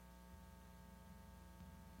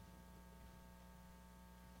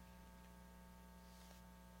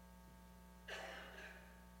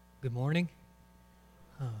Good morning.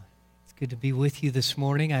 It's good to be with you this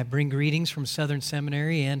morning. I bring greetings from Southern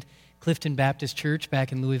Seminary and Clifton Baptist Church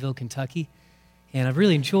back in Louisville, Kentucky. And I've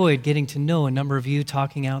really enjoyed getting to know a number of you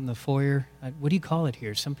talking out in the foyer. What do you call it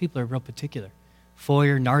here? Some people are real particular.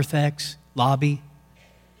 Foyer, narthex, lobby.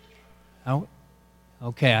 Oh,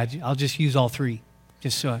 okay, I'll just use all three,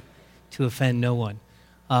 just so to offend no one.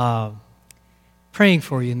 Praying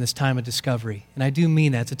for you in this time of discovery. And I do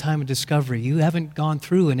mean that. It's a time of discovery. You haven't gone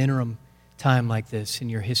through an interim time like this in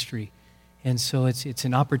your history. And so it's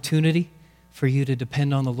an opportunity for you to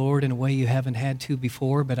depend on the Lord in a way you haven't had to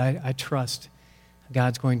before. But I trust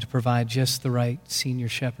God's going to provide just the right senior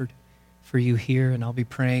shepherd for you here. And I'll be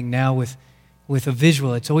praying now with a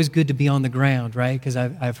visual. It's always good to be on the ground, right? Because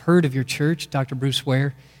I've heard of your church. Dr. Bruce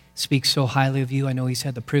Ware speaks so highly of you. I know he's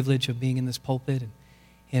had the privilege of being in this pulpit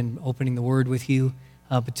and opening the Word with you.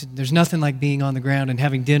 But there's nothing like being on the ground and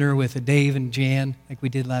having dinner with Dave and Jan like we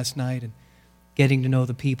did last night and getting to know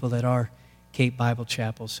the people that are Cape Bible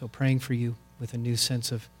Chapel. So praying for you with a new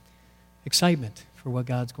sense of excitement for what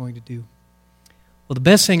God's going to do. Well, the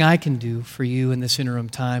best thing I can do for you in this interim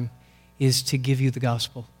time is to give you the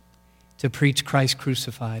gospel, to preach Christ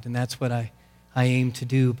crucified, and that's what I aim to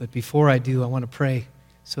do. But before I do, I want to pray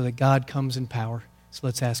so that God comes in power. So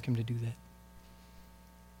let's ask Him to do that.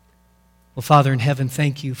 Well, Father in heaven,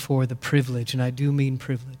 thank you for the privilege, and I do mean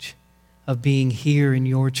privilege, of being here in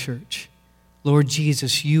your church. Lord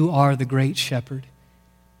Jesus, you are the great shepherd,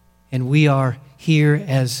 and we are here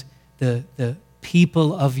as the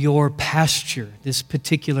people of your pasture, this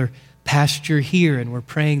particular pasture here, and we're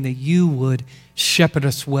praying that you would shepherd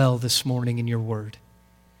us well this morning in your word.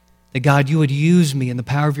 That God, you would use me in the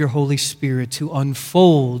power of your Holy Spirit to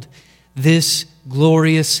unfold this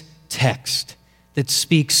glorious text that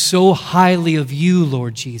speaks so highly of you,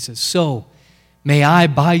 Lord Jesus. So may I,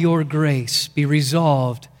 by your grace, be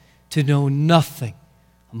resolved to know nothing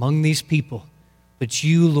among these people but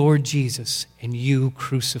you, Lord Jesus, and you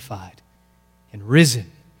crucified and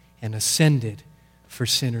risen and ascended for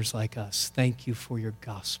sinners like us. Thank you for your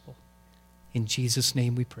gospel. In Jesus'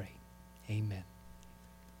 name we pray. Amen.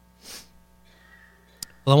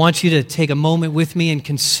 Well, I want you to take a moment with me and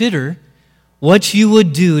consider what you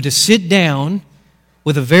would do to sit down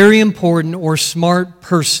with a very important or smart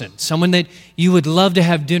person, someone that you would love to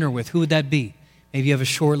have dinner with. Who would that be? Maybe you have a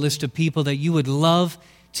short list of people that you would love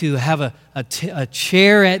to have a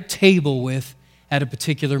chair at table with at a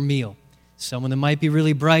particular meal. Someone that might be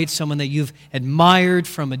really bright, someone that you've admired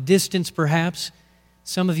from a distance perhaps.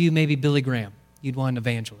 Some of you, maybe Billy Graham. You'd want an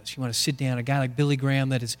evangelist. You want to sit down, a guy like Billy Graham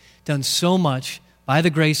that has done so much by the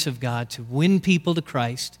grace of God to win people to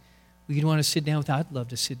Christ. You'd want to sit down with, I'd love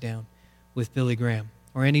to sit down with Billy Graham,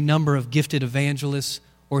 or any number of gifted evangelists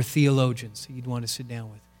or theologians that you'd want to sit down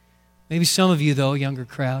with. Maybe some of you, though, younger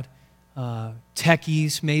crowd,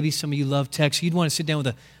 techies, maybe some of you love tech, so you'd want to sit down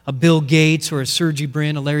with a Bill Gates or a Sergey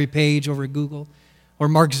Brin, a Larry Page over at Google, or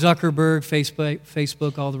Mark Zuckerberg,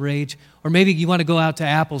 Facebook, all the rage. Or maybe you want to go out to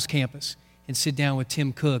Apple's campus and sit down with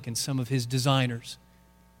Tim Cook and some of his designers,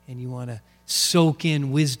 and you want to soak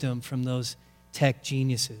in wisdom from those tech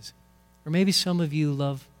geniuses. Or maybe some of you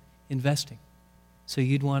love investing. So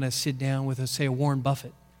you'd want to sit down with, say, a Warren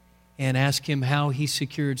Buffett and ask him how he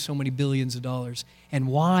secured so many billions of dollars and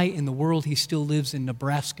why in the world he still lives in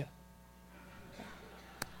Nebraska.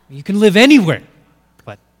 You can live anywhere,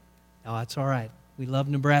 but no, that's all right. We love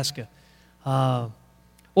Nebraska.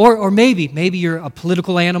 Or maybe you're a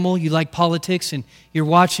political animal, you like politics, and you're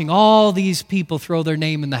watching all these people throw their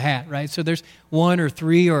name in the hat, right? So there's 1 or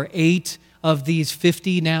 3 or 8 of these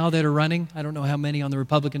 50 now that are running. I don't know how many on the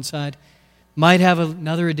Republican side. Might have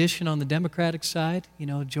another edition on the Democratic side. You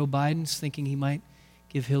know, Joe Biden's thinking he might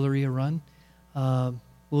give Hillary a run.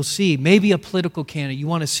 We'll see. Maybe a political candidate you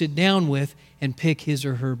want to sit down with and pick his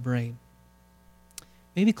or her brain.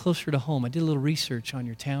 Maybe closer to home. I did a little research on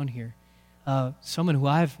your town here. Someone who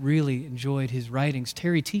I've really enjoyed his writings,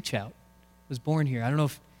 Terry Teachout, was born here. I don't know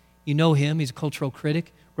if you know him. He's a cultural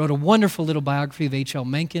critic. Wrote a wonderful little biography of H.L.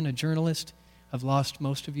 Mencken, a journalist. I've lost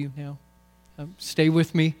most of you now. Stay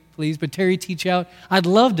with me, please. But Terry Teachout, I'd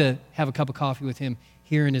love to have a cup of coffee with him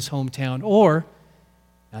here in his hometown. Or,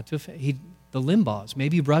 the Limbaughs,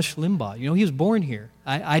 maybe Rush Limbaugh. You know, he was born here.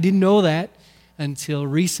 I didn't know that until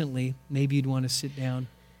recently. Maybe you'd want to sit down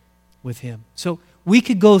with him. So we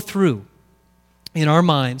could go through, in our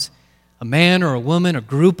minds, a man or a woman, a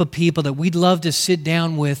group of people that we'd love to sit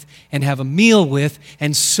down with and have a meal with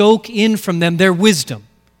and soak in from them their wisdom,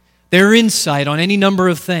 their insight on any number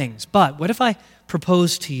of things. But what if I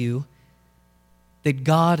propose to you that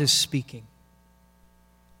God is speaking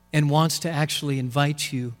and wants to actually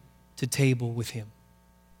invite you to table with Him?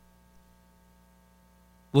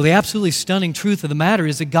 Well, the absolutely stunning truth of the matter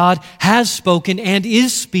is that God has spoken and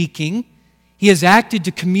is speaking. He has acted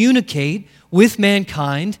to communicate with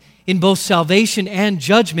mankind in both salvation and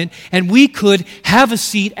judgment, and we could have a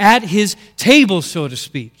seat at His table, so to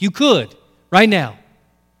speak. You could, right now.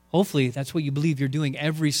 Hopefully, that's what you believe you're doing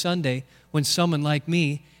every Sunday when someone like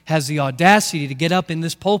me has the audacity to get up in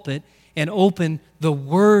this pulpit and open the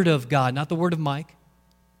Word of God, not the Word of Mike,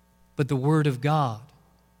 but the Word of God.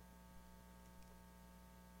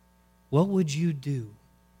 What would you do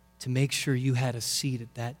to make sure you had a seat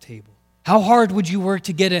at that table? How hard would you work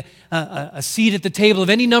to get a seat at the table of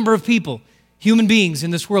any number of people, human beings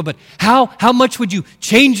in this world? But how much would you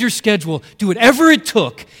change your schedule, do whatever it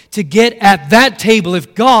took to get at that table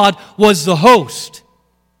if God was the host?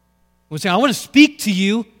 We'll say, I want to speak to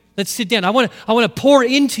you. Let's sit down. I want to pour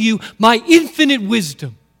into you my infinite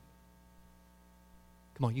wisdom.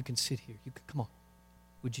 Come on, you can sit here. Come on.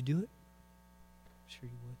 Would you do it? Sure you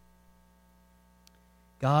would.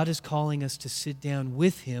 God is calling us to sit down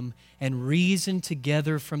with Him and reason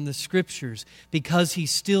together from the Scriptures because He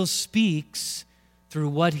still speaks through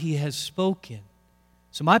what He has spoken.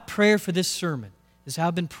 So my prayer for this sermon is how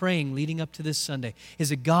I've been praying leading up to this Sunday, is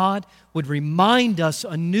that God would remind us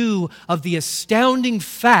anew of the astounding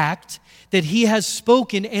fact that He has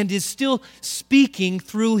spoken and is still speaking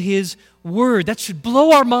through His Word. That should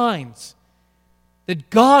blow our minds.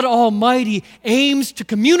 That God Almighty aims to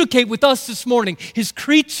communicate with us this morning, His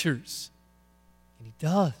creatures. And He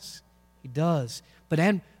does. He does. But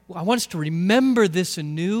I want us to remember this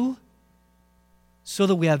anew so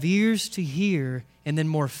that we have ears to hear and then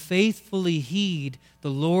more faithfully heed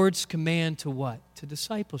the Lord's command to what? To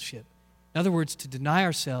discipleship. In other words, to deny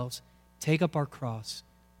ourselves, take up our cross,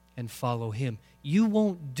 and follow Him. You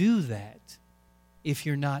won't do that if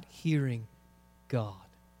you're not hearing God.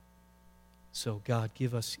 So God,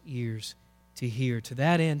 give us ears to hear. To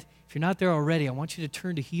that end, if you're not there already, I want you to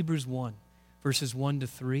turn to Hebrews 1, verses 1 to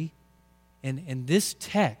 3. And this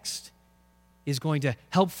text is going to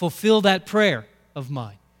help fulfill that prayer of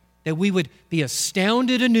mine, that we would be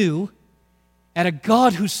astounded anew at a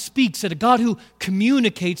God who speaks, at a God who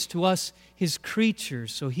communicates to us, His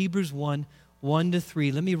creatures. So Hebrews 1, 1 to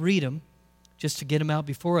 3. Let me read them just to get them out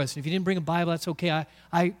before us. And if you didn't bring a Bible, that's okay.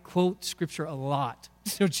 I quote Scripture a lot.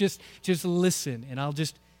 So just listen, and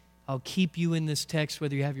I'll keep you in this text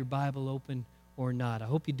whether you have your Bible open or not. I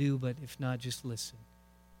hope you do, but if not, just listen.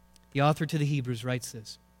 The author to the Hebrews writes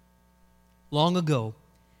this: Long ago,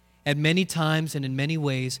 at many times and in many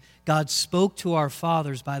ways, God spoke to our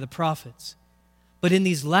fathers by the prophets. But in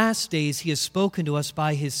these last days He has spoken to us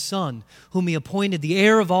by His Son, whom He appointed the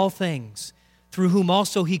heir of all things, through whom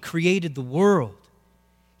also He created the world.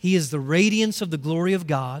 He is the radiance of the glory of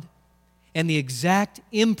God and the exact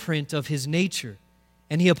imprint of His nature,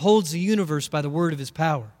 and He upholds the universe by the word of His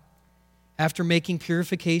power. After making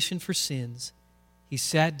purification for sins, He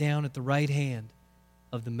sat down at the right hand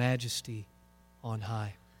of the Majesty on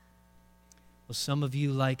high. Well, some of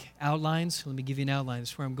you like outlines. Let me give you an outline.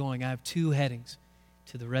 That's where I'm going. I have two headings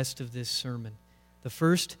to the rest of this sermon. The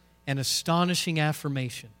first, an astonishing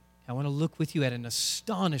affirmation. I want to look with you at an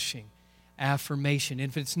astonishing affirmation. And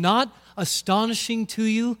if it's not astonishing to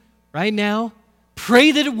you right now,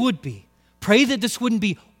 pray that it would be. Pray that this wouldn't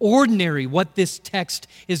be ordinary, what this text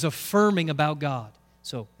is affirming about God.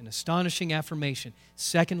 So, an astonishing affirmation.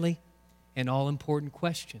 Secondly, an all-important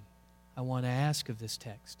question I want to ask of this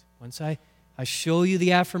text. Once I show you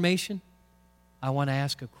the affirmation, I want to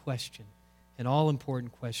ask a question, an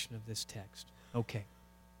all-important question of this text. Okay,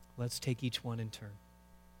 let's take each one in turn.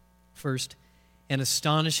 First, an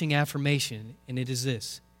astonishing affirmation, and it is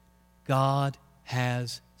this: God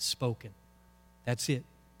has spoken. That's it,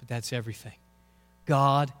 but that's everything.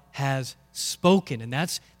 God has spoken, and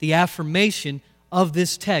that's the affirmation of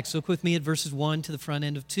this text. Look with me at verses 1 to the front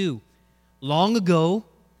end of 2. Long ago,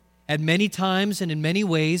 at many times and in many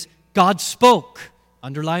ways, God spoke.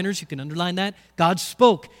 Underliners, you can underline that. God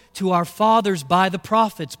spoke to our fathers by the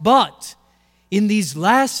prophets, but in these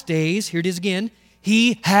last days, here it is again,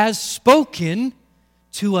 He has spoken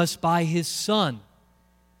to us by His Son.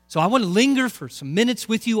 So I want to linger for some minutes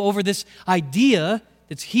with you over this idea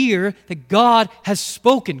that's here, that God has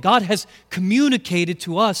spoken. God has communicated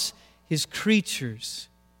to us, His creatures.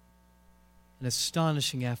 An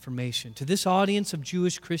astonishing affirmation. To this audience of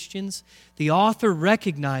Jewish Christians, the author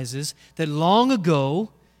recognizes that long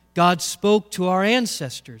ago, God spoke to our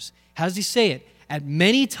ancestors. How does he say it? At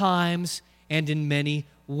many times and in many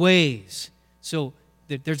ways. So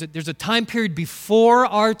there's a time period before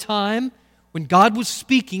our time when God was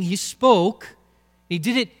speaking. He spoke. He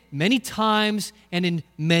did it many times and in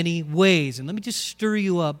many ways. And let me just stir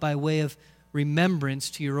you up by way of remembrance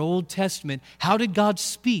to your Old Testament, how did God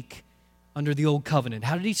speak under the Old Covenant?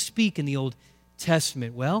 How did He speak in the Old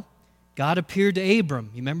Testament? Well, God appeared to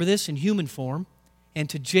Abram, you remember this, in human form, and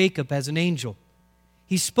to Jacob as an angel.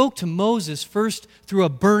 He spoke to Moses first through a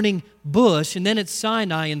burning bush, and then at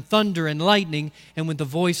Sinai in thunder and lightning, and with the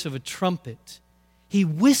voice of a trumpet. He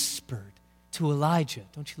whispered to Elijah.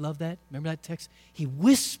 Don't you love that? Remember that text? He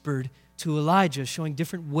whispered to Elijah, showing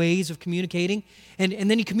different ways of communicating. And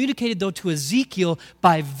then he communicated, though, to Ezekiel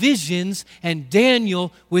by visions and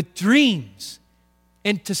Daniel with dreams.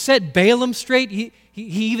 And to set Balaam straight, he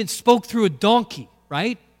even spoke through a donkey,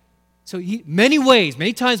 right? So many ways,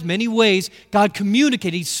 God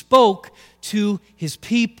communicated. He spoke to His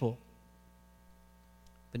people.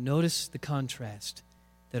 But notice the contrast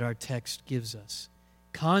that our text gives us.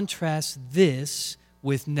 Contrast this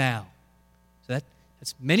with now. So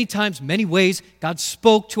that's many times, many ways, God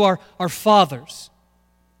spoke to our fathers.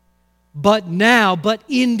 But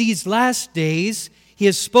in these last days, He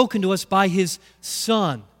has spoken to us by His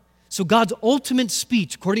Son. So God's ultimate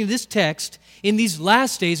speech, according to this text, in these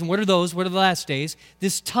last days, and what are those? What are the last days?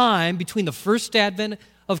 This time between the first advent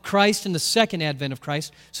of Christ and the second advent of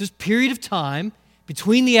Christ, so this period of time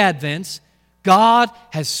between the advents, God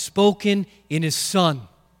has spoken in His Son,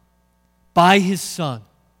 by His Son.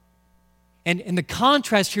 And the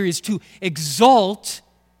contrast here is to exalt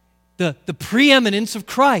the preeminence of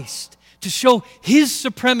Christ, to show His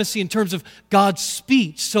supremacy in terms of God's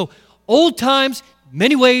speech. So old times,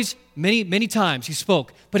 many ways, many times He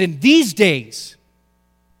spoke. But in these days,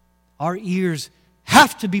 our ears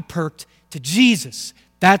have to be perked to Jesus.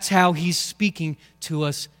 That's how He's speaking to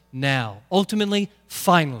us now. Ultimately,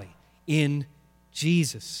 finally, in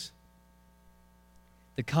Jesus.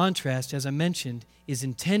 The contrast, as I mentioned, is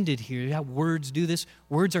intended here. How words do this?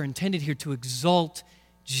 Words are intended here to exalt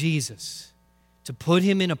Jesus, to put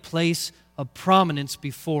Him in a place of prominence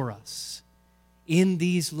before us. In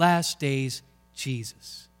these last days,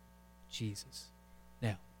 Jesus.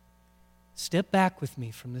 Now, step back with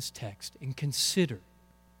me from this text and consider,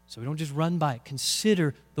 so we don't just run by it,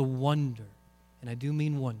 consider the wonder, and I do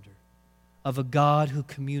mean wonder, of a God who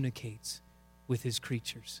communicates with His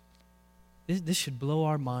creatures. This should blow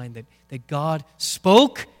our mind that God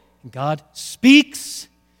spoke and God speaks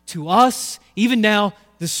to us even now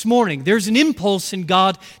this morning. There's an impulse in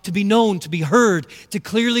God to be known, to be heard, to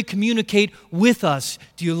clearly communicate with us.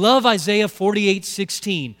 Do you love Isaiah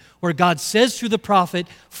 48:16, where God says through the prophet,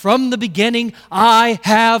 "From the beginning I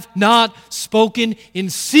have not spoken in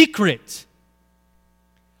secret.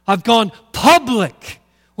 I've gone public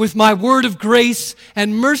with my word of grace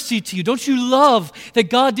and mercy to you." Don't you love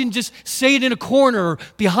that God didn't just say it in a corner or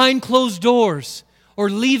behind closed doors, or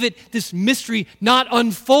leave it, this mystery, not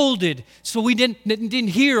unfolded so we didn't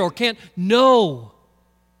hear or can't know?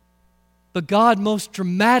 But God most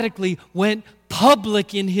dramatically went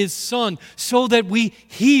public in His Son so that we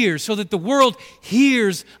hear, so that the world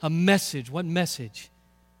hears a message. What message?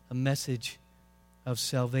 A message of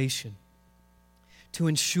salvation. To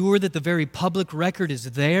ensure that the very public record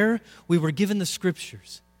is there, we were given the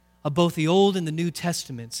Scriptures of both the Old and the New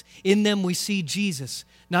Testaments. In them we see Jesus,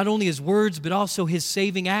 not only His words, but also His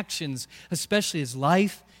saving actions, especially His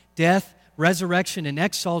life, death, resurrection, and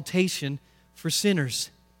exaltation for sinners.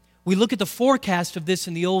 We look at the forecast of this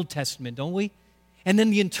in the Old Testament, don't we? And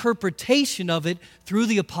then the interpretation of it through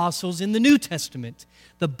the apostles in the New Testament.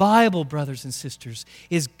 The Bible, brothers and sisters,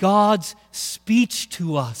 is God's speech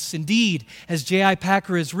to us. Indeed, as J.I.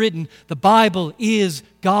 Packer has written, the Bible is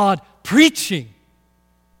God preaching.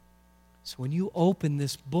 So when you open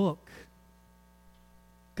this book,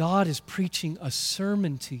 God is preaching a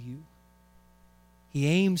sermon to you. He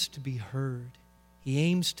aims to be heard. He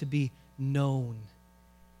aims to be known.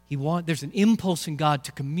 There's an impulse in God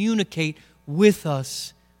to communicate with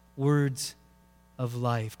us words of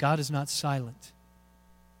life. God is not silent.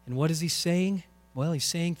 And what is He saying? Well, He's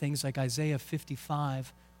saying things like Isaiah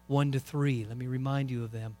 55, 1-3. Let me remind you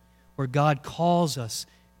of them. Where God calls us,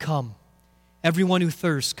 "Come. Everyone who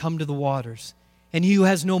thirsts, come to the waters. And he who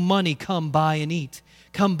has no money, come buy and eat.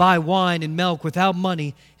 Come buy wine and milk without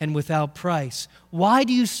money and without price. Why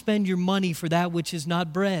do you spend your money for that which is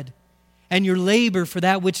not bread, and your labor for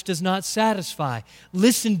that which does not satisfy?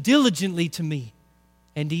 Listen diligently to me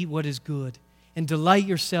and eat what is good, and delight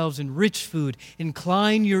yourselves in rich food.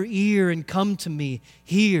 Incline your ear and come to me.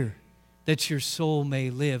 Hear, that your soul may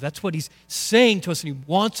live." That's what He's saying to us, and He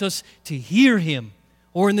wants us to hear Him.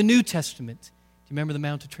 Or in the New Testament, do you remember the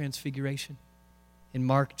Mount of Transfiguration? In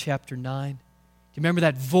Mark chapter 9. Do you remember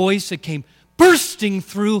that voice that came bursting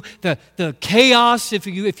through the chaos, if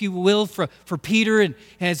you will, for Peter, and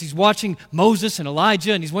as he's watching Moses and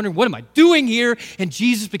Elijah, and he's wondering, what am I doing here? And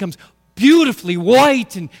Jesus becomes beautifully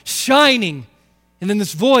white and shining. And then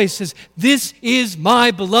this voice says, "This is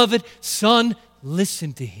my beloved Son.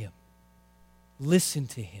 Listen to him." Listen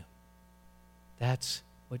to him. That's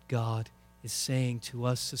what God is saying to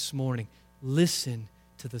us this morning. Listen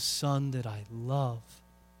to the Son that I love,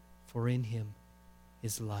 for in him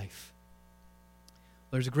is life.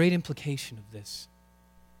 There's a great implication of this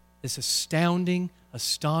astounding,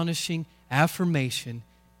 astonishing affirmation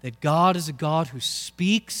that God is a God who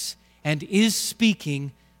speaks and is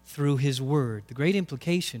speaking through his word. The great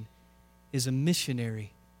implication is a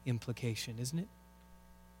missionary implication, isn't it?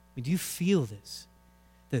 I mean, do you feel this?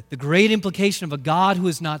 The great implication of a God who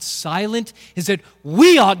is not silent is that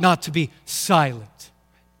we ought not to be silent.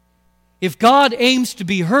 If God aims to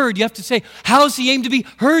be heard, you have to say, how does he aim to be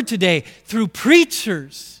heard today? Through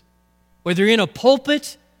preachers, whether in a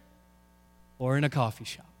pulpit or in a coffee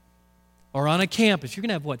shop or on a campus. You're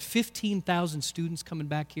going to have, 15,000 students coming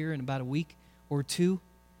back here in about a week or two?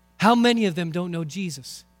 How many of them don't know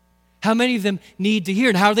Jesus? How many of them need to hear?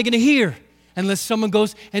 And how are they going to hear? Unless someone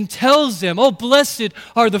goes and tells them, oh, blessed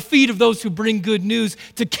are the feet of those who bring good news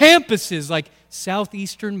to campuses like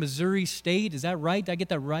Southeastern Missouri State. Is that right? Did I get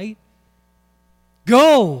that right?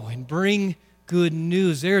 Go and bring good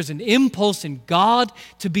news. There's an impulse in God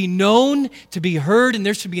to be known, to be heard, and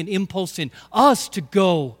there should be an impulse in us to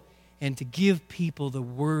go and to give people the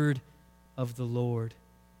word of the Lord.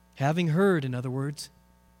 Having heard, in other words,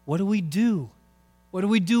 what do we do? What do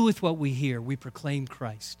we do with what we hear? We proclaim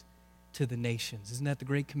Christ to the nations. Isn't that the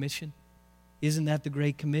Great Commission? Isn't that the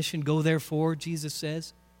Great Commission? Go therefore, Jesus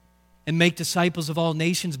says, and make disciples of all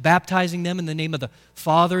nations, baptizing them in the name of the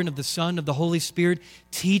Father and of the Son and of the Holy Spirit,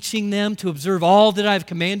 teaching them to observe all that I have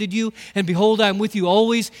commanded you, and behold, I am with you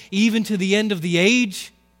always, even to the end of the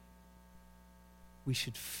age. We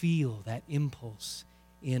should feel that impulse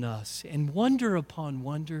in us. And wonder upon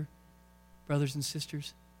wonder, brothers and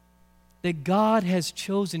sisters, that God has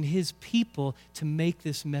chosen his people to make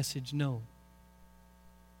this message known.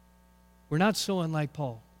 We're not so unlike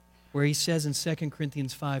Paul, where he says in 2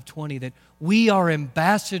 Corinthians 5:20 that we are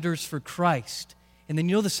ambassadors for Christ. And then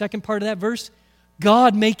you know the second part of that verse?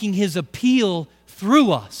 God making his appeal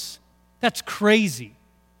through us. That's crazy.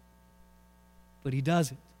 But he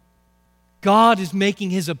does it. God is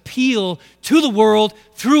making his appeal to the world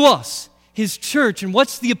through us, his church. And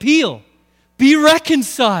what's the appeal? Be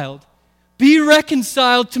reconciled. Be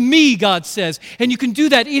reconciled to me, God says. And you can do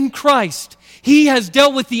that in Christ. He has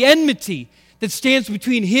dealt with the enmity that stands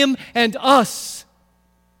between him and us.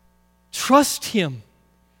 Trust him.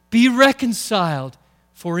 Be reconciled.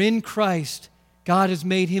 For in Christ, God has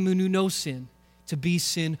made him who knew no sin to be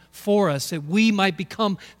sin for us, that we might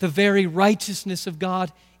become the very righteousness of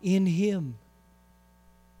God in him.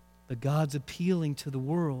 But God's appealing to the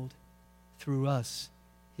world through us,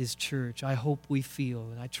 his church. I hope we feel,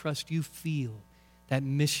 and I trust you feel, that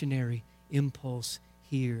missionary impulse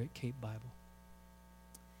here at Cape Bible.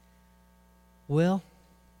 Well,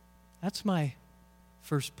 that's my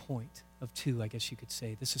first point of two, I guess you could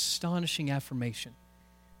say. This astonishing affirmation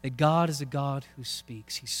that God is a God who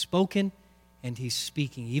speaks. He's spoken and he's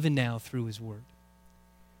speaking even now through his word.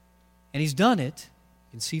 And he's done it,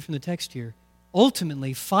 you can see from the text here,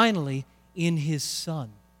 ultimately, finally, in his Son.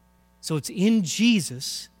 So it's in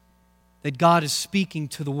Jesus that God is speaking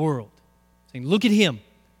to the world. Saying, look at him.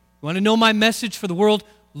 You want to know my message for the world?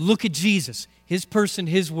 Look at Jesus, his person,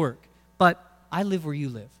 his work. But I live where you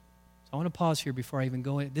live. So I want to pause here before I even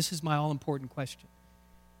go in. This is my all-important question.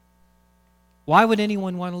 Why would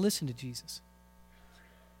anyone want to listen to Jesus?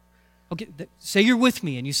 Okay, say you're with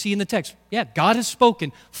me and you see in the text, yeah, God has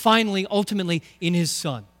spoken finally, ultimately, in his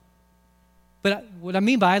Son. But what I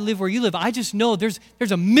mean by I live where you live, I just know there's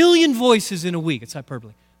a million voices in a week. It's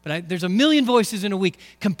hyperbole. But there's a million voices in a week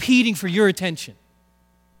competing for your attention.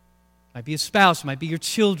 It might be a spouse, it might be your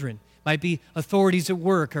children, it might be authorities at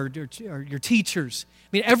work or your teachers. I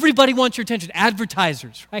mean, everybody wants your attention.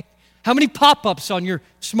 Advertisers, right? How many pop-ups on your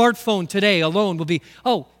smartphone today alone will be,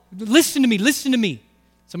 oh, listen to me, listen to me.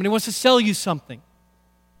 Somebody wants to sell you something.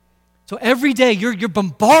 So every day you're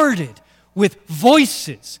bombarded with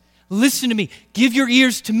voices. Listen to me. Give your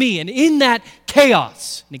ears to me. And in that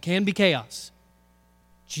chaos, and it can be chaos,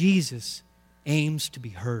 Jesus aims to be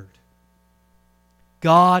heard.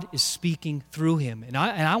 God is speaking through him. And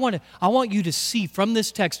I want you to see from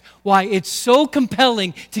this text why it's so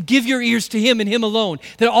compelling to give your ears to him and him alone,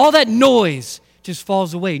 that all that noise just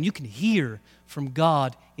falls away and you can hear from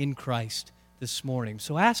God in Christ this morning.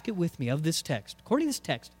 So ask it with me of this text. According to this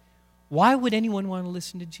text, Why would anyone want to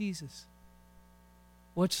listen to Jesus?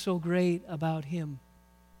 What's so great about Him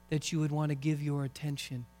that you would want to give your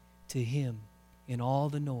attention to Him in all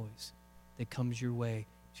the noise that comes your way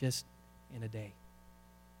just in a day?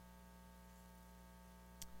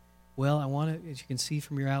 Well, I want to, as you can see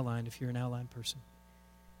from your outline, if you're an outline person,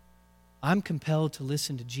 I'm compelled to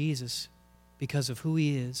listen to Jesus because of who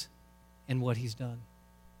He is and what He's done.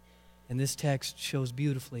 And this text shows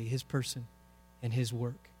beautifully His person and His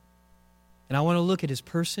work. And I want to look at His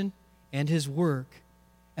person and His work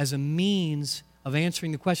as a means of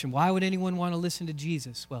answering the question, why would anyone want to listen to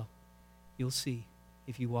Jesus? Well, you'll see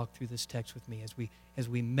if you walk through this text with me as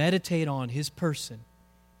we meditate on His person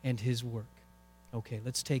and His work. Okay,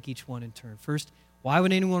 let's take each one in turn. First, why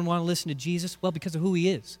would anyone want to listen to Jesus? Well, because of who He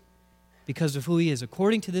is. Because of who He is.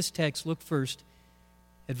 According to this text, look first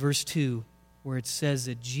at verse 2, where it says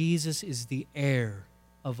that Jesus is the heir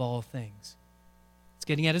of all things. It's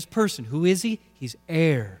getting at His person. Who is He? He's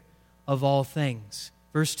heir of all things.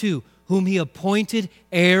 Verse 2, whom He appointed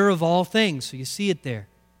heir of all things. So you see it there.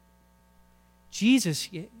 Jesus,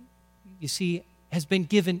 you see, has been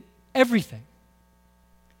given everything.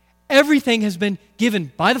 Everything has been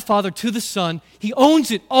given by the Father to the Son. He owns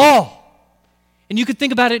it all. And you could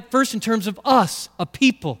think about it first in terms of us, a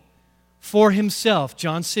people, for Himself.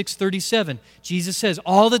 John 6:37, Jesus says,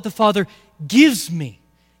 all that the Father gives me,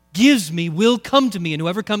 will come to me, and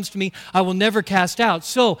whoever comes to me, I will never cast out.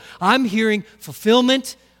 So I'm hearing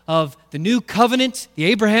fulfillment of the new covenant, the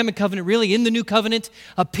Abrahamic covenant, really in the new covenant.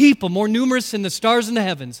 A people more numerous than the stars in the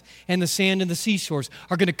heavens and the sand in the seashores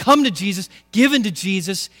are going to come to Jesus, given to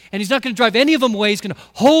Jesus, and He's not going to drive any of them away. He's going to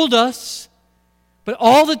hold us. But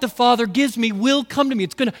all that the Father gives me will come to me.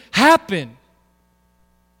 It's going to happen.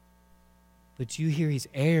 But you hear He's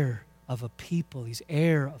heir of a people. He's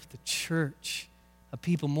heir of the church, a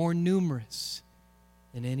people more numerous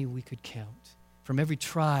than any we could count. From every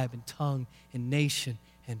tribe and tongue and nation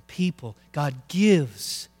and people, God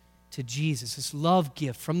gives to Jesus this love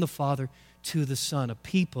gift from the Father to the Son, a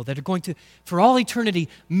people that are going to, for all eternity,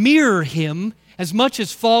 mirror Him as much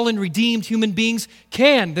as fallen, redeemed human beings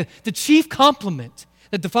can. The chief compliment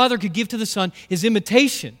that the Father could give to the Son is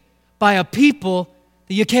imitation by a people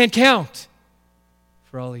that you can't count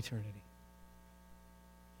for all eternity.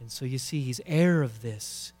 And so you see, He's heir of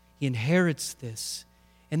this. He inherits this.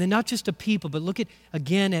 And then not just a people, but look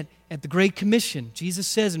again at the Great Commission. Jesus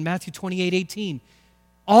says in Matthew 28:18,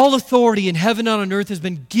 all authority in heaven and on earth has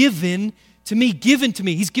been given to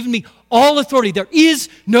me. He's given me all authority. There is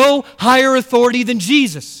no higher authority than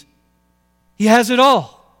Jesus. He has it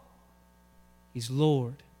all. He's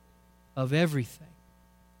Lord of everything.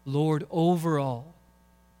 Lord over all.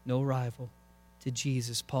 No rival to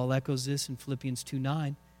Jesus. Paul echoes this in Philippians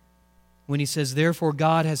 2:9 when he says, therefore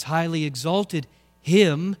God has highly exalted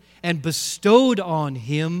Him and bestowed on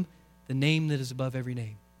Him the name that is above every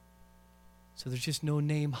name. So there's just no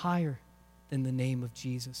name higher than the name of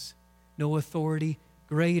Jesus. No authority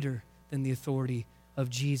greater than the authority of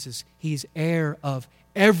Jesus. He's heir of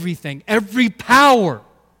everything, every power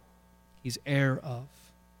He's heir of.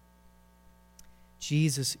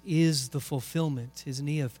 Jesus is the fulfillment, isn't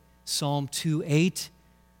He, of Psalm 2:8,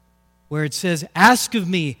 where it says, ask of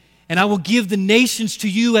me, and I will give the nations to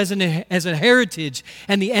you as a heritage,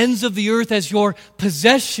 and the ends of the earth as your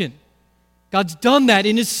possession. God's done that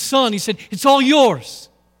in His Son. He said, it's all yours.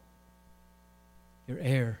 You're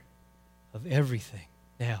heir of everything.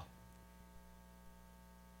 Now,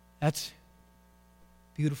 that's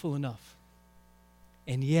beautiful enough.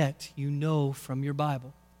 And yet, you know from your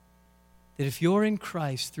Bible that if you're in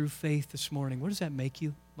Christ through faith this morning, what does that make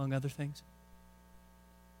you, among other things?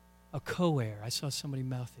 A co-heir. I saw somebody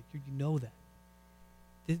mouth it. You know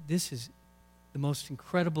that. This is the most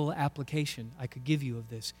incredible application I could give you of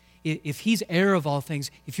this. If He's heir of all things,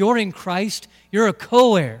 if you're in Christ, you're a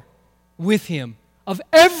co-heir with Him of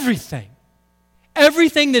everything.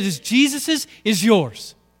 Everything that is Jesus's is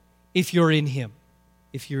yours if you're in Him.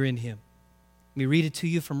 If you're in Him. Let me read it to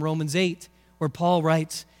you from Romans 8, where Paul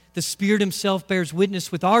writes, the Spirit Himself bears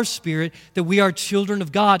witness with our spirit that we are children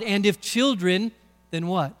of God. And if children, then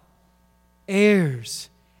what? Heirs.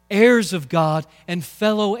 Heirs of God and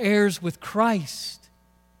fellow heirs with Christ.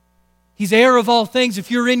 He's heir of all things.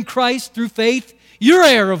 If you're in Christ through faith, you're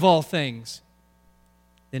heir of all things.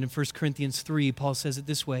 Then in 1 Corinthians 3, Paul says it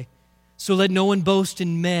this way, so let no one boast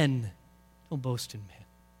in men. Don't boast in men.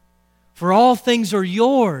 For all things are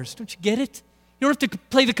yours. Don't you get it? You don't have to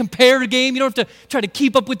play the compare game. You don't have to try to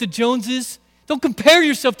keep up with the Joneses. Don't compare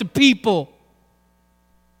yourself to people.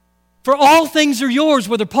 For all things are yours,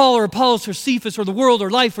 whether Paul or Apollos or Cephas or the world or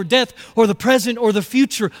life or death or the present or the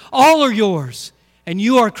future. All are yours. and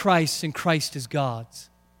you are Christ's, and Christ is God's.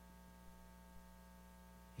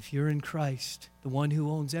 If you're in Christ, the one who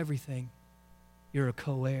owns everything, you're a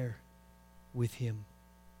co-heir with Him.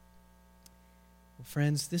 Well,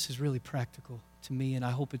 friends, this is really practical to me, and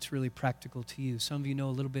I hope it's really practical to you. Some of you know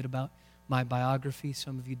a little bit about my biography.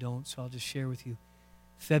 Some of you don't, so I'll just share with you.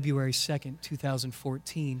 February 2nd,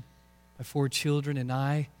 2014, my 4 children and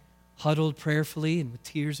I huddled prayerfully and with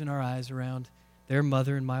tears in our eyes around their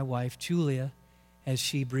mother and my wife, Julia, as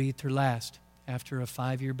she breathed her last after a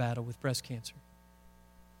 5-year battle with breast cancer.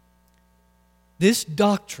 This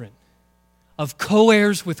doctrine of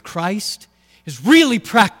co-heirs with Christ is really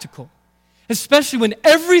practical, especially when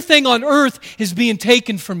everything on earth is being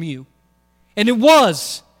taken from you. And it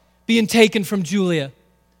was being taken from Julia.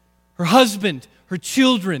 Her husband, her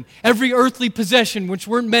children, every earthly possession, which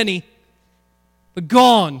weren't many, but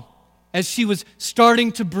gone as she was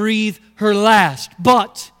starting to breathe her last.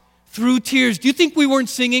 But through tears, do you think we weren't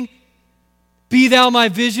singing, "Be thou my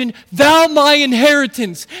vision, thou my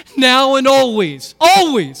inheritance, now and always"?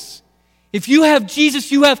 Always. If you have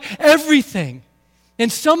Jesus, you have everything. And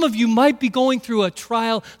some of you might be going through a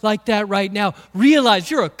trial like that right now. Realize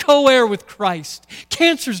you're a co-heir with Christ.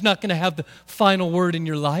 Cancer's not going to have the final word in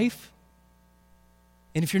your life.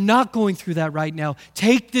 And if you're not going through that right now,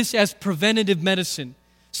 take this as preventative medicine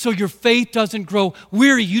so your faith doesn't grow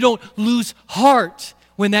weary. You don't lose heart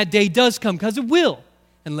when that day does come, because it will,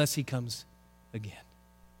 unless He comes again.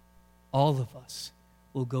 All of us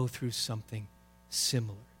will go through something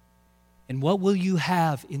similar. And what will you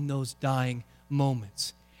have in those dying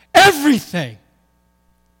moments? Everything,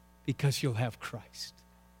 because you'll have Christ.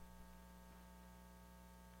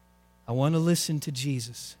 I want to listen to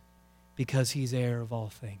Jesus because He's heir of all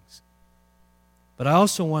things. But I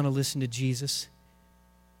also want to listen to Jesus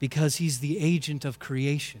because He's the agent of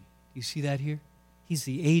creation. You see that here? He's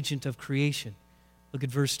the agent of creation. Look at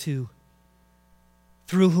verse 2.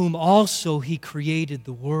 Through whom also He created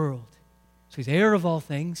the world. So He's heir of all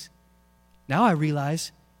things. Now I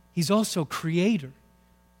realize He's also creator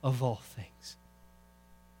of all things.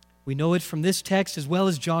 We know it from this text as well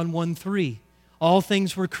as John 1:3. All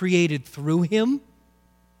things were created through Him,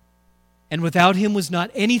 and without Him was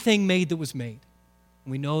not anything made that was made.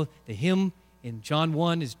 And we know the Him in John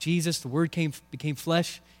 1 is Jesus. The Word became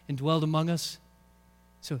flesh and dwelled among us.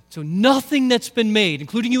 So nothing that's been made,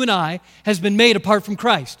 including you and I, has been made apart from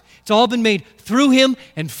Christ. It's all been made through Him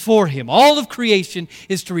and for Him. All of creation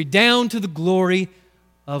is to redound to the glory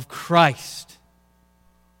of Christ.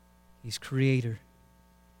 He's creator.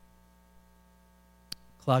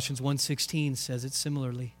 Colossians 1:16 says it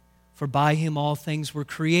similarly. For by Him all things were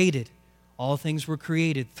created. All things were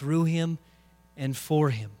created through Him and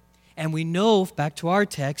for Him. And we know, back to our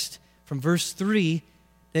text from verse 3,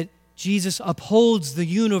 that Jesus upholds the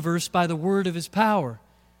universe by the word of His power.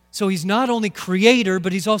 So He's not only creator,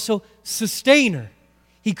 but He's also sustainer.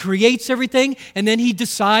 He creates everything, and then He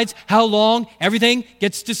decides how long everything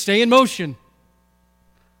gets to stay in motion,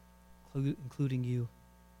 including you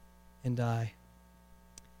and I.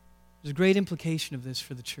 There's a great implication of this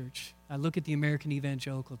for the church. I look at the American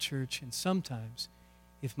Evangelical Church, and sometimes,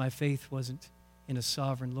 if my faith wasn't in a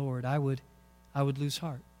sovereign Lord, I would lose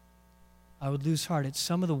heart. I would lose heart at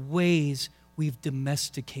some of the ways we've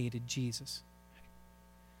domesticated Jesus.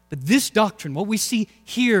 But this doctrine, what we see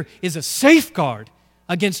here, is a safeguard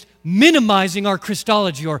against minimizing our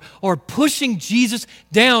Christology or pushing Jesus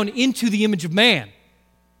down into the image of man.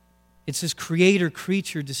 It's this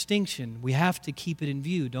creator-creature distinction. We have to keep it in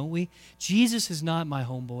view, don't we? Jesus is not my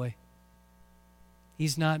homeboy.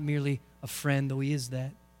 He's not merely a friend, though He is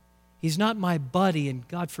that. He's not my buddy, and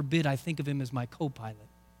God forbid I think of Him as my co-pilot.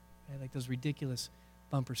 Right? Like those ridiculous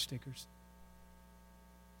bumper stickers.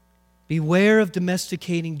 Beware of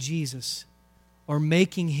domesticating Jesus or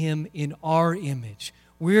making Him in our image.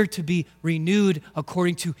 We're to be renewed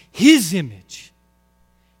according to His image.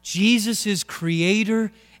 Jesus is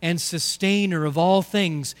creator and sustainer of all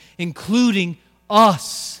things, including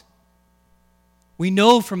us. We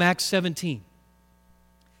know from Acts 17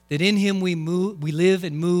 that in Him we live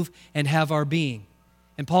and move and have our being.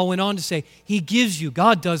 And Paul went on to say, He gives you,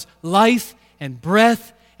 God does life and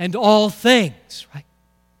breath and all things, right?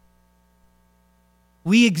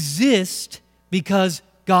 We exist because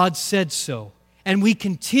God said so, and we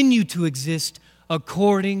continue to exist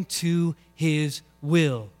according to His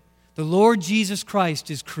will. The Lord Jesus Christ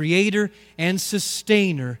is creator and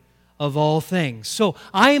sustainer of all things. So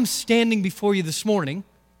I am standing before you this morning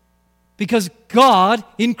because God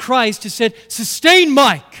in Christ has said, sustain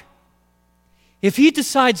Mike. If he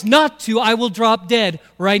decides not to, I will drop dead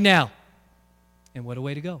right now. And what a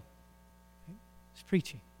way to go. It's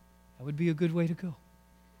preaching. That would be a good way to go.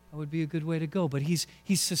 That would be a good way to go. But He's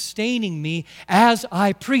sustaining me as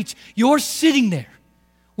I preach. You're sitting there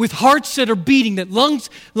with hearts that are beating, that lungs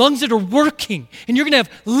that are working, and you're going to have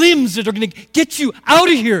limbs that are going to get you out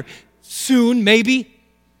of here soon, maybe.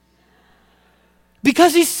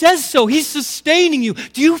 Because He says so. He's sustaining you.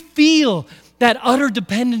 Do you feel that utter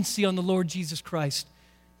dependency on the Lord Jesus Christ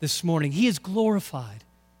this morning? He is glorified,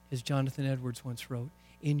 as Jonathan Edwards once wrote,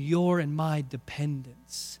 in your and my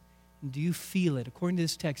dependence. And do you feel it? According to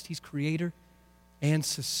this text, He's creator and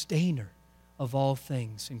sustainer of all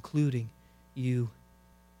things, including you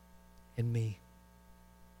and me.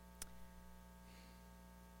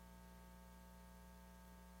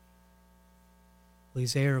 Well,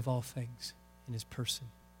 He's heir of all things in His person.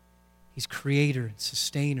 He's creator and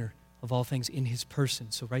sustainer of all things in His person.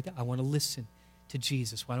 So right there, I want to listen to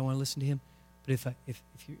Jesus. Why do I want to listen to Him? But if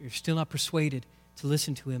you're still not persuaded to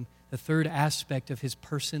listen to Him, the third aspect of His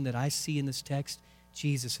person that I see in this text,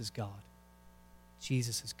 Jesus is God.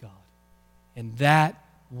 Jesus is God. And that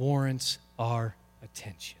warrants our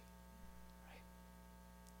attention. Right?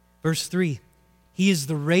 Verse 3, He is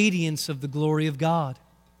the radiance of the glory of God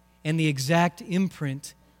and the exact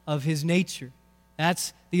imprint of His nature.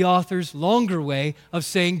 That's the author's longer way of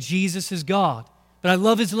saying Jesus is God. But I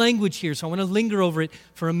love his language here, so I want to linger over it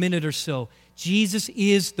for a minute or so. Jesus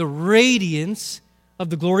is the radiance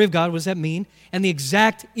of the glory of God. What does that mean? And the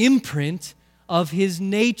exact imprint of His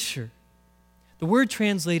nature. The word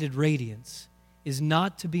translated radiance is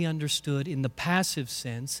not to be understood in the passive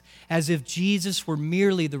sense as if Jesus were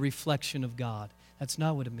merely the reflection of God. That's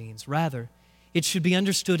not what it means. Rather, it should be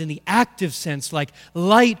understood in the active sense, like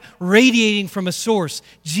light radiating from a source.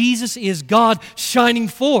 Jesus is God shining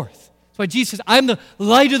forth. That's why Jesus says, I'm the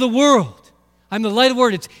light of the world. I'm the light of the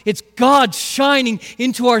world. It's God shining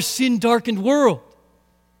into our sin-darkened world.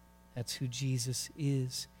 That's who Jesus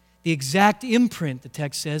is. The exact imprint, the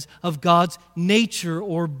text says, of God's nature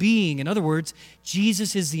or being. In other words,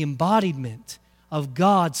 Jesus is the embodiment of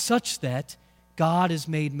God such that God is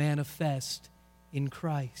made manifest in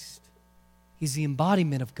Christ. He's the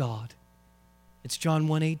embodiment of God. It's John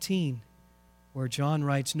 1:18, where John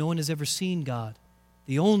writes, no one has ever seen God,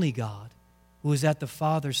 the only God, who is at the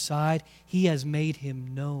Father's side. He has made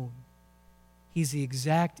Him known. He's the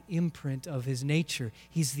exact imprint of His nature.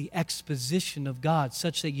 He's the exposition of God,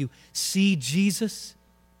 such that you see Jesus,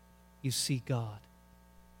 you see God.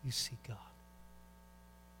 You see God.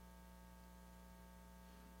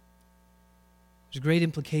 There's a great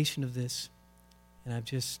implication of this. And I've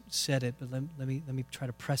just said it, but let me try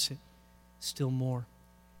to press it still more.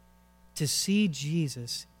 To see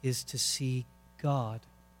Jesus is to see God.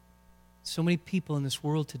 So many people in this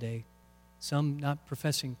world today, some not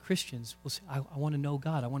professing Christians, will say, I want to know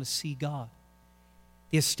God. I want to see God.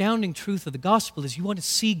 The astounding truth of the gospel is you want to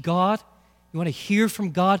see God, you want to hear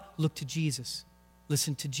from God, look to Jesus.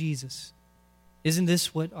 Listen to Jesus. Isn't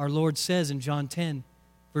this what our Lord says in John 10,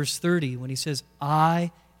 verse 30, when He says,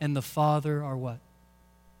 I and the Father are what?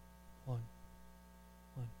 One.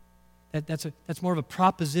 That's more of a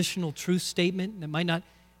propositional truth statement. That might not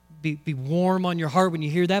be warm on your heart when you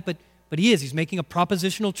hear that, but He is. He's making a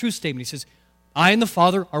propositional truth statement. He says, I and the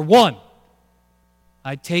Father are one.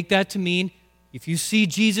 I take that to mean if you see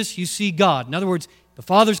Jesus, you see God. In other words, the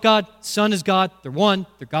Father's God, Son is God, they're one,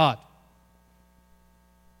 they're God.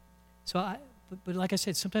 So, but like I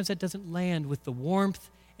said, sometimes that doesn't land with the warmth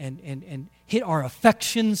and hit our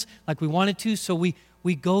affections like we want it to, so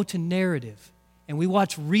we go to narrative and we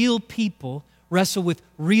watch real people wrestle with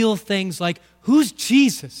real things like, who's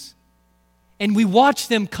Jesus? And we watch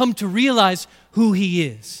them come to realize who He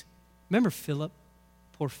is. Remember Philip?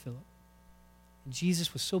 Poor Philip. And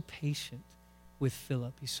Jesus was so patient with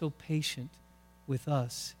Philip. He's so patient with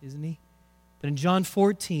us, isn't He? But in John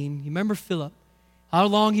 14, you remember Philip, how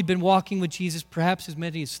long he'd been walking with Jesus, perhaps as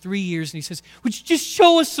many as 3 years, and he says, would you just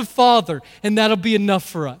show us the Father, and that'll be enough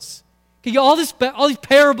for us? Okay, all these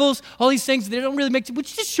parables, all these things, they don't really make sense. Would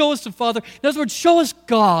you just show us the Father? In other words, show us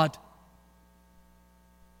God.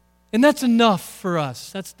 And that's enough for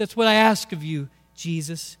us. That's what I ask of you,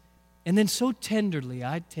 Jesus. And then so tenderly,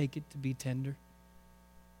 I take it to be tender,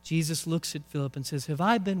 Jesus looks at Philip and says, have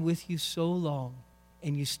I been with you so long,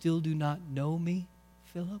 and you still do not know me,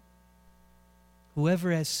 Philip?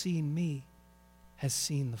 Whoever has seen me has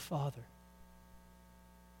seen the Father.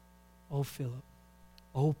 Oh, Philip,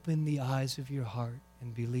 open the eyes of your heart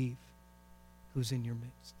and believe who's in your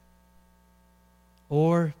midst.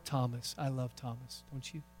 Or Thomas. I love Thomas,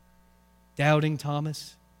 don't you? Doubting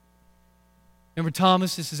Thomas. Remember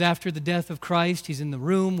Thomas, this is after the death of Christ. He's in the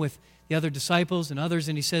room with the other disciples and others,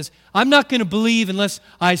 and he says, I'm not going to believe unless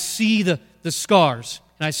I see the scars.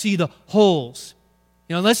 and I see the holes.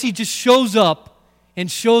 Unless he just shows up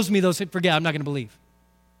and shows me those, forget, I'm not going to believe.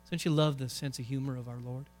 Don't you love the sense of humor of our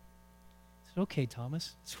Lord? I said, okay,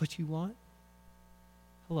 Thomas, that's what you want?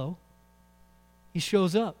 Hello. He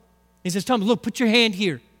shows up. He says, Thomas, look, put your hand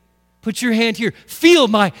here. Put your hand here. Feel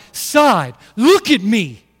my side. Look at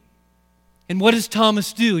me. And what does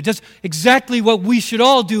Thomas do? He does exactly what we should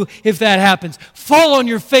all do if that happens. Fall on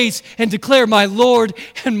your face and declare, my Lord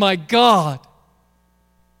and my God.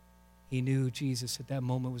 He knew Jesus at that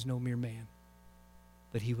moment was no mere man,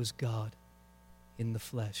 but he was God in the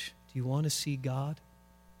flesh. Do you want to see God?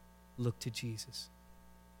 Look to Jesus.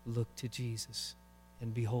 Look to Jesus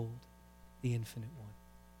and behold the infinite one.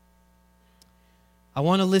 I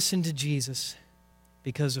want to listen to Jesus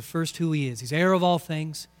because of first who he is. He's heir of all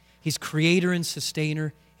things. He's creator and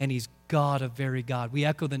sustainer, and he's God of very God. We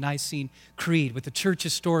echo the Nicene Creed. With the church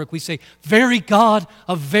historic, we say, very God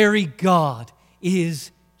of very God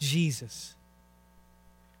is Jesus.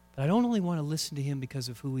 But I don't only want to listen to him because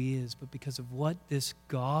of who he is, but because of what this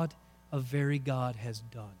God of very God has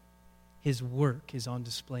done. His work is on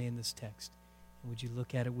display in this text. And would you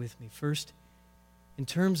look at it with me? First, in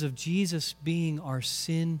terms of Jesus being our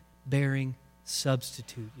sin-bearing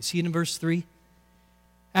substitute. You see it in verse 3?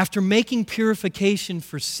 After making purification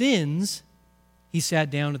for sins, he sat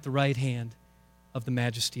down at the right hand of the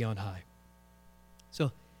Majesty on high.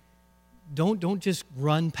 So don't just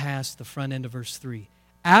run past the front end of verse 3.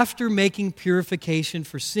 After making purification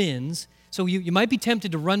for sins, so you might be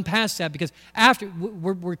tempted to run past that because after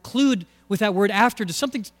we're clued with that word after to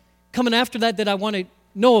something coming after that I want to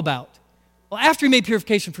know about. Well, after he made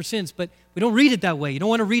purification for sins, but we don't read it that way. You don't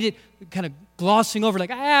want to read it kind of glossing over like,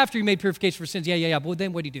 after he made purification for sins, yeah, but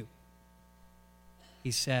then what did he do?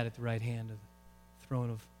 He sat at the right hand of the throne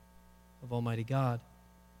of Almighty God.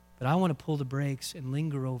 But I want to pull the brakes and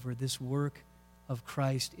linger over this work of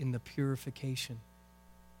Christ in the purification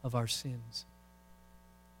of our sins.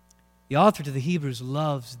 The author to the Hebrews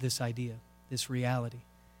loves this idea, this reality,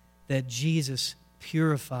 that Jesus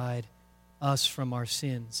purified us from our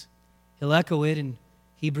sins. He'll echo it in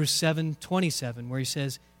Hebrews 7:27, where he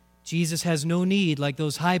says, Jesus has no need, like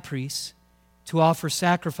those high priests, to offer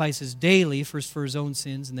sacrifices daily, first for his own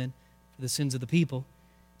sins and then for the sins of the people,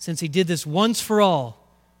 since he did this once for all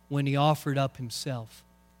when he offered up himself.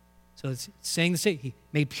 So it's saying the same. He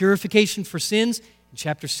made purification for sins. In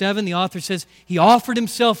chapter 7, the author says he offered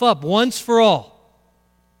himself up once for all.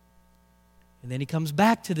 And then he comes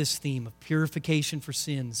back to this theme of purification for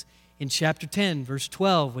sins in chapter 10, verse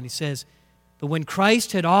 12, when he says, but when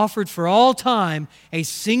Christ had offered for all time a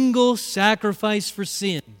single sacrifice for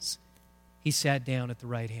sins, he sat down at the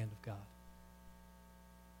right hand of God.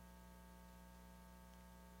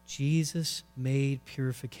 Jesus made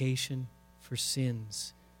purification for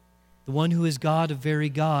sins. The one who is God of very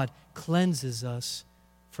God cleanses us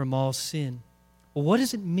from all sin. Well, what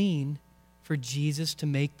does it mean for Jesus to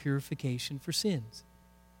make purification for sins?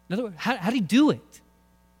 In other words, how did he do it?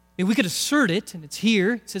 I mean, we could assert it, and it's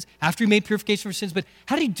here. It says, after he made purification for sins, but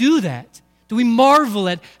how did he do that? Do we marvel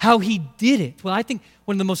at how he did it? Well, I think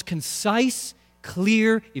one of the most concise,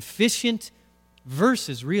 clear, efficient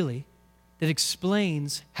verses, really, that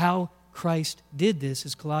explains how Christ did this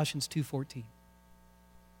is Colossians 2:14.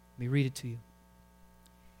 Let me read it to you.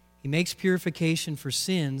 He makes purification for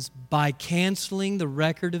sins by canceling the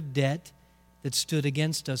record of debt that stood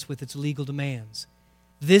against us with its legal demands.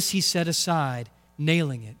 This he set aside,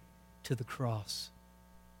 nailing it to the cross.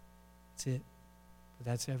 That's it. But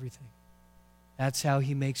that's everything. That's how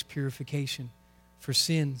he makes purification for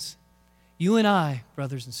sins. You and I,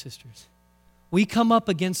 brothers and sisters, we come up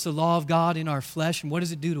against the law of God in our flesh, and what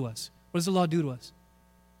does it do to us? What does the law do to us?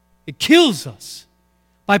 It kills us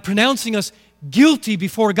by pronouncing us guilty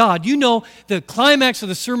before God. You know the climax of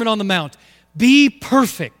the Sermon on the Mount. Be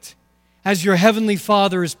perfect as your heavenly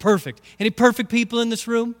Father is perfect. Any perfect people in this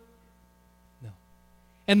room? No.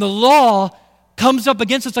 And the law comes up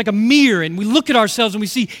against us like a mirror, and we look at ourselves and we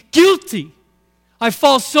see guilty. I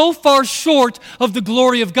fall so far short of the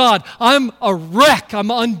glory of God. I'm a wreck.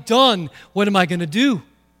 I'm undone. What am I going to do?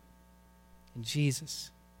 And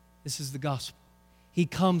Jesus, this is the gospel. He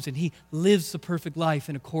comes and he lives the perfect life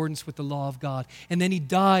in accordance with the law of God. And then he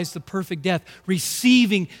dies the perfect death,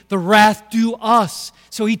 receiving the wrath due us.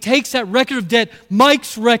 So he takes that record of debt,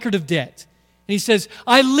 Mike's record of debt, and he says,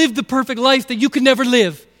 I lived the perfect life that you could never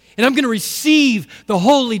live. And I'm going to receive the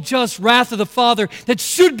holy, just wrath of the Father that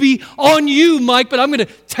should be on you, Mike, but I'm going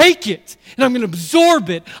to take it, and I'm going to absorb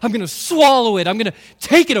it. I'm going to swallow it. I'm going to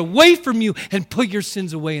take it away from you and put your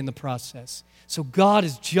sins away in the process. So God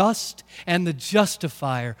is just and the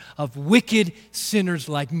justifier of wicked sinners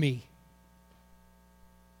like me.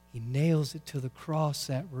 He nails it to the cross,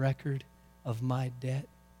 that record of my debt,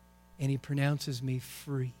 and he pronounces me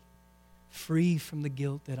free, free from the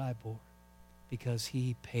guilt that I bore, because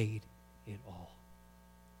he paid it all.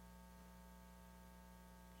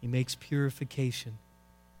 He makes purification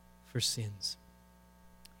for sins.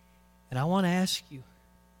 And I want to ask you,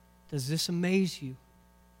 does this amaze you?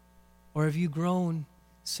 Or have you grown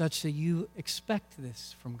such that you expect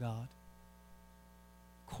this from God?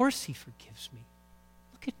 Of course he forgives me.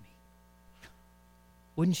 Look at me.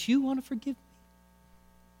 Wouldn't you want to forgive me?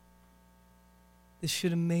 This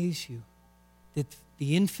should amaze you that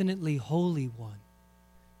the infinitely holy one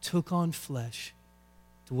took on flesh,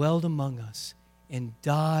 dwelled among us, and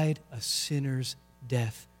died a sinner's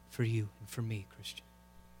death for you and for me, Christian.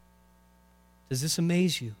 Does this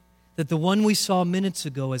amaze you? That the one we saw minutes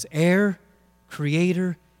ago as heir,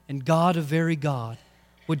 creator, and God of very God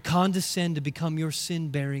would condescend to become your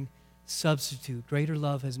sin-bearing substitute. Greater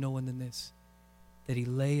love has no one than this, that he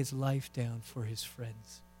lay his life down for his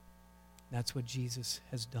friends. That's what Jesus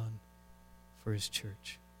has done for his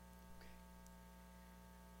church.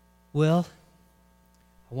 Well,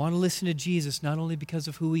 I want to listen to Jesus not only because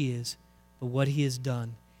of who he is, but what he has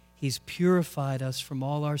done. He's purified us from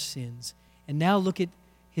all our sins. And now look at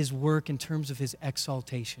his work in terms of his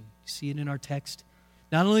exaltation. You see it in our text?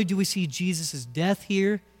 Not only do we see Jesus' death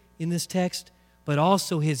here in this text, but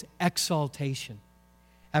also his exaltation.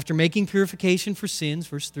 After making purification for sins,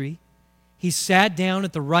 verse 3, he sat down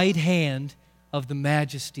at the right hand of the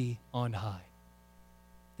Majesty on high.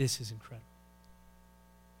 This is incredible.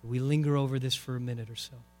 We linger over this for a minute or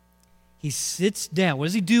so. He sits down. What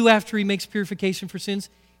does he do after he makes purification for sins?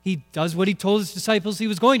 He does what he told his disciples he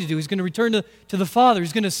was going to do. He's going to return to the Father.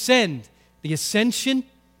 He's going to ascend. The ascension,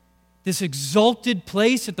 this exalted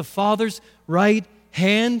place at the Father's right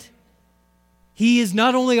hand. He is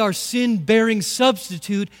not only our sin-bearing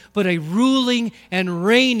substitute, but a ruling and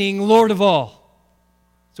reigning Lord of all.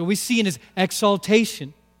 So we see in his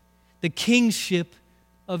exaltation the kingship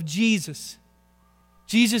of Jesus.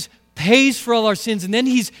 Jesus pays for all our sins, and then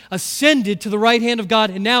he's ascended to the right hand of God,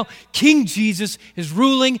 and now King Jesus is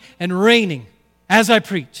ruling and reigning as I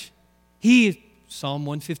preach. He, Psalm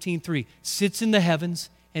 115:3, sits in the heavens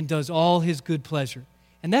and does all his good pleasure.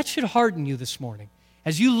 And that should hearten you this morning.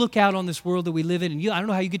 As you look out on this world that we live in, and I don't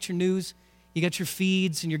know how you get your news, you got your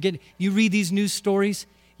feeds, and you read these news stories.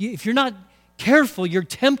 If you're not careful, you're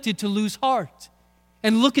tempted to lose heart.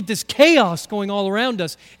 And look at this chaos going all around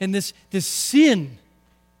us, and this sin,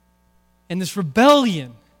 and this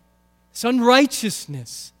rebellion, this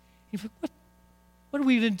unrighteousness. You're like, what are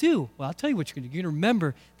we going to do? Well, I'll tell you what you're going to do. You're going to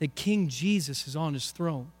remember that King Jesus is on his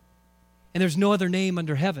throne. And there's no other name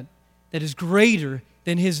under heaven that is greater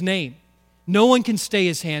than his name. No one can stay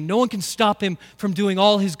his hand. No one can stop him from doing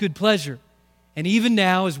all his good pleasure. And even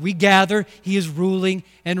now, as we gather, he is ruling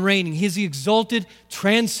and reigning. He is the exalted,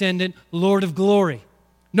 transcendent Lord of glory.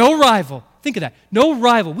 No rival. Think of that. No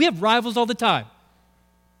rival. We have rivals all the time.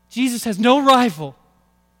 Jesus has no rival.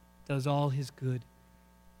 Does all his good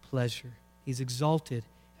pleasure. He's exalted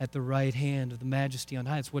at the right hand of the Majesty on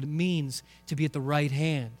high. It's what it means to be at the right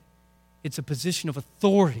hand. It's a position of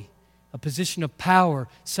authority, a position of power,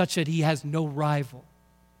 such that he has no rival.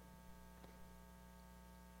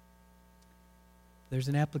 There's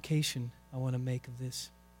an application I want to make of this.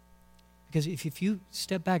 Because if you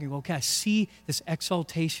step back and go, okay, I see this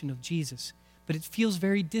exaltation of Jesus, but it feels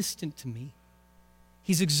very distant to me.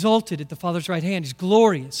 He's exalted at the Father's right hand. He's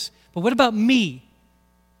glorious. But what about me,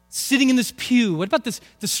 sitting in this pew? What about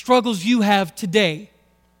the struggles you have today?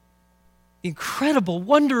 The incredible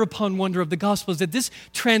wonder upon wonder of the gospel is that this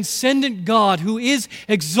transcendent God who is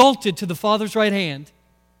exalted to the Father's right hand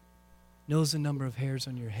knows the number of hairs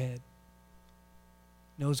on your head,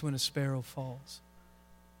 knows when a sparrow falls,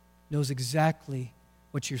 knows exactly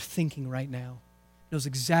what you're thinking right now, knows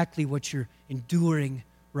exactly what you're enduring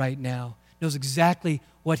right now, knows exactly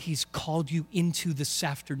what he's called you into this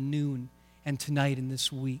afternoon and tonight and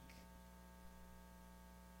this week.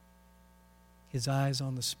 His eyes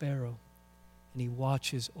on the sparrow, and he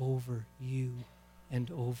watches over you and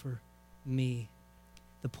over me.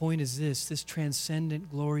 The point is this transcendent,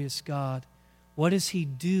 glorious God, what does he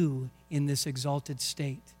do in this exalted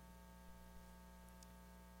state?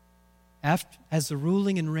 As the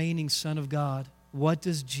ruling and reigning Son of God, what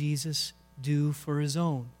does Jesus do for his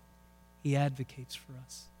own? He advocates for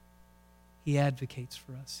us. He advocates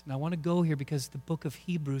for us. And I want to go here because the book of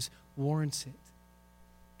Hebrews warrants it.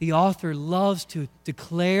 The author loves to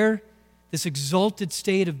declare this exalted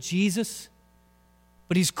state of Jesus,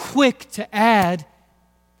 but he's quick to add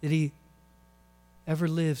that he ever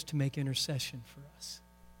lives to make intercession for us.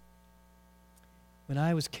 when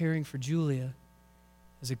I was caring for Julia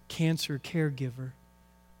as a cancer caregiver,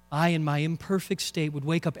 I, in my imperfect state, would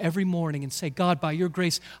wake up every morning and say, God, by your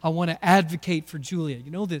grace, I want to advocate for Julia. You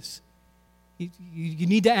know this. You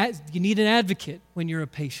need an advocate when you're a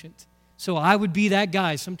patient. So I would be that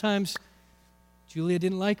guy. Sometimes Julia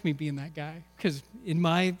didn't like me being that guy because in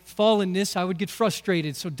my fallenness, I would get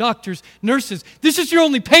frustrated. So doctors, nurses, this is your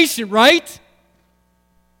only patient, right?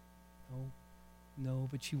 No,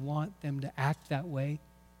 but you want them to act that way.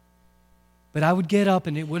 But I would get up,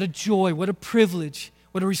 and what a joy, what a privilege,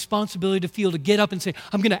 what a responsibility to feel to get up and say,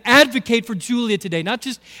 I'm going to advocate for Julia today, not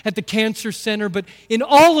just at the cancer center, but in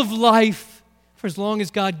all of life, for as long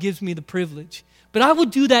as God gives me the privilege. But I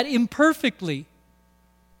would do that imperfectly.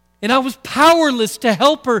 And I was powerless to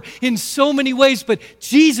help her in so many ways. But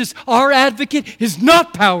Jesus, our advocate, is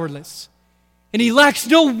not powerless. And He lacks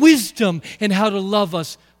no wisdom in how to love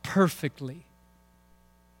us perfectly.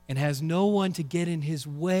 And has no one to get in His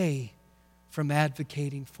way from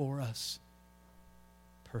advocating for us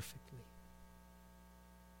perfectly.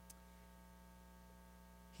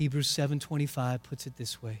 Hebrews 7:25 puts it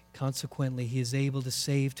this way. Consequently, He is able to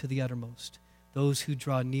save to the uttermost those who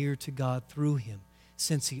draw near to God through Him,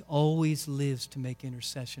 since He always lives to make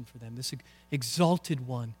intercession for them. This exalted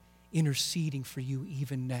one interceding for you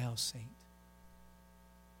even now, saint.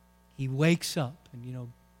 He wakes up,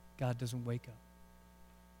 and God doesn't wake up.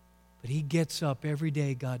 But He gets up every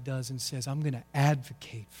day, God does, and says, I'm going to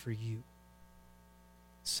advocate for you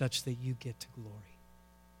such that you get to glory.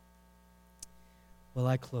 Well,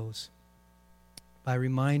 I close by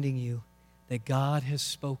reminding you that God has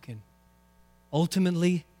spoken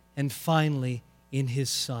ultimately and finally in His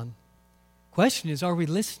Son. Question is, are we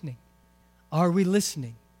listening? Are we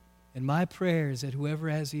listening? And my prayer is that whoever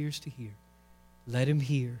has ears to hear, let him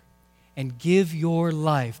hear and give your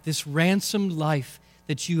life, this ransomed life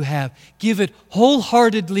that you have, give it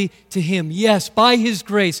wholeheartedly to Him. Yes, by His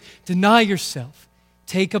grace, deny yourself,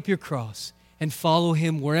 take up your cross, and follow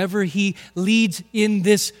Him wherever He leads in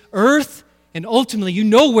this earth. And ultimately, you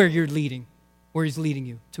know where you're leading, where He's leading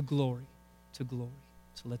you, to glory, to glory.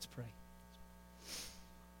 So let's pray.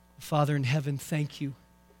 Father in heaven, thank you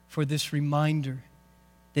for this reminder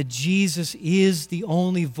that Jesus is the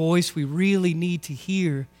only voice we really need to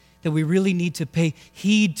hear, that we really need to pay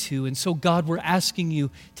heed to. And so, God, we're asking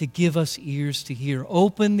you to give us ears to hear.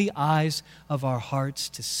 Open the eyes of our hearts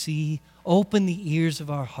to see. Open the ears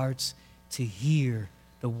of our hearts to hear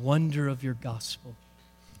the wonder of your gospel.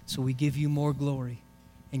 So we give you more glory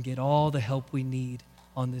and get all the help we need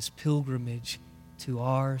on this pilgrimage to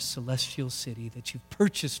our celestial city that you've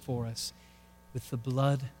purchased for us with the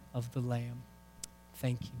blood of the Lamb.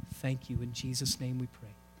 Thank you. Thank you. In Jesus' name we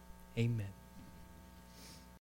pray. Amen.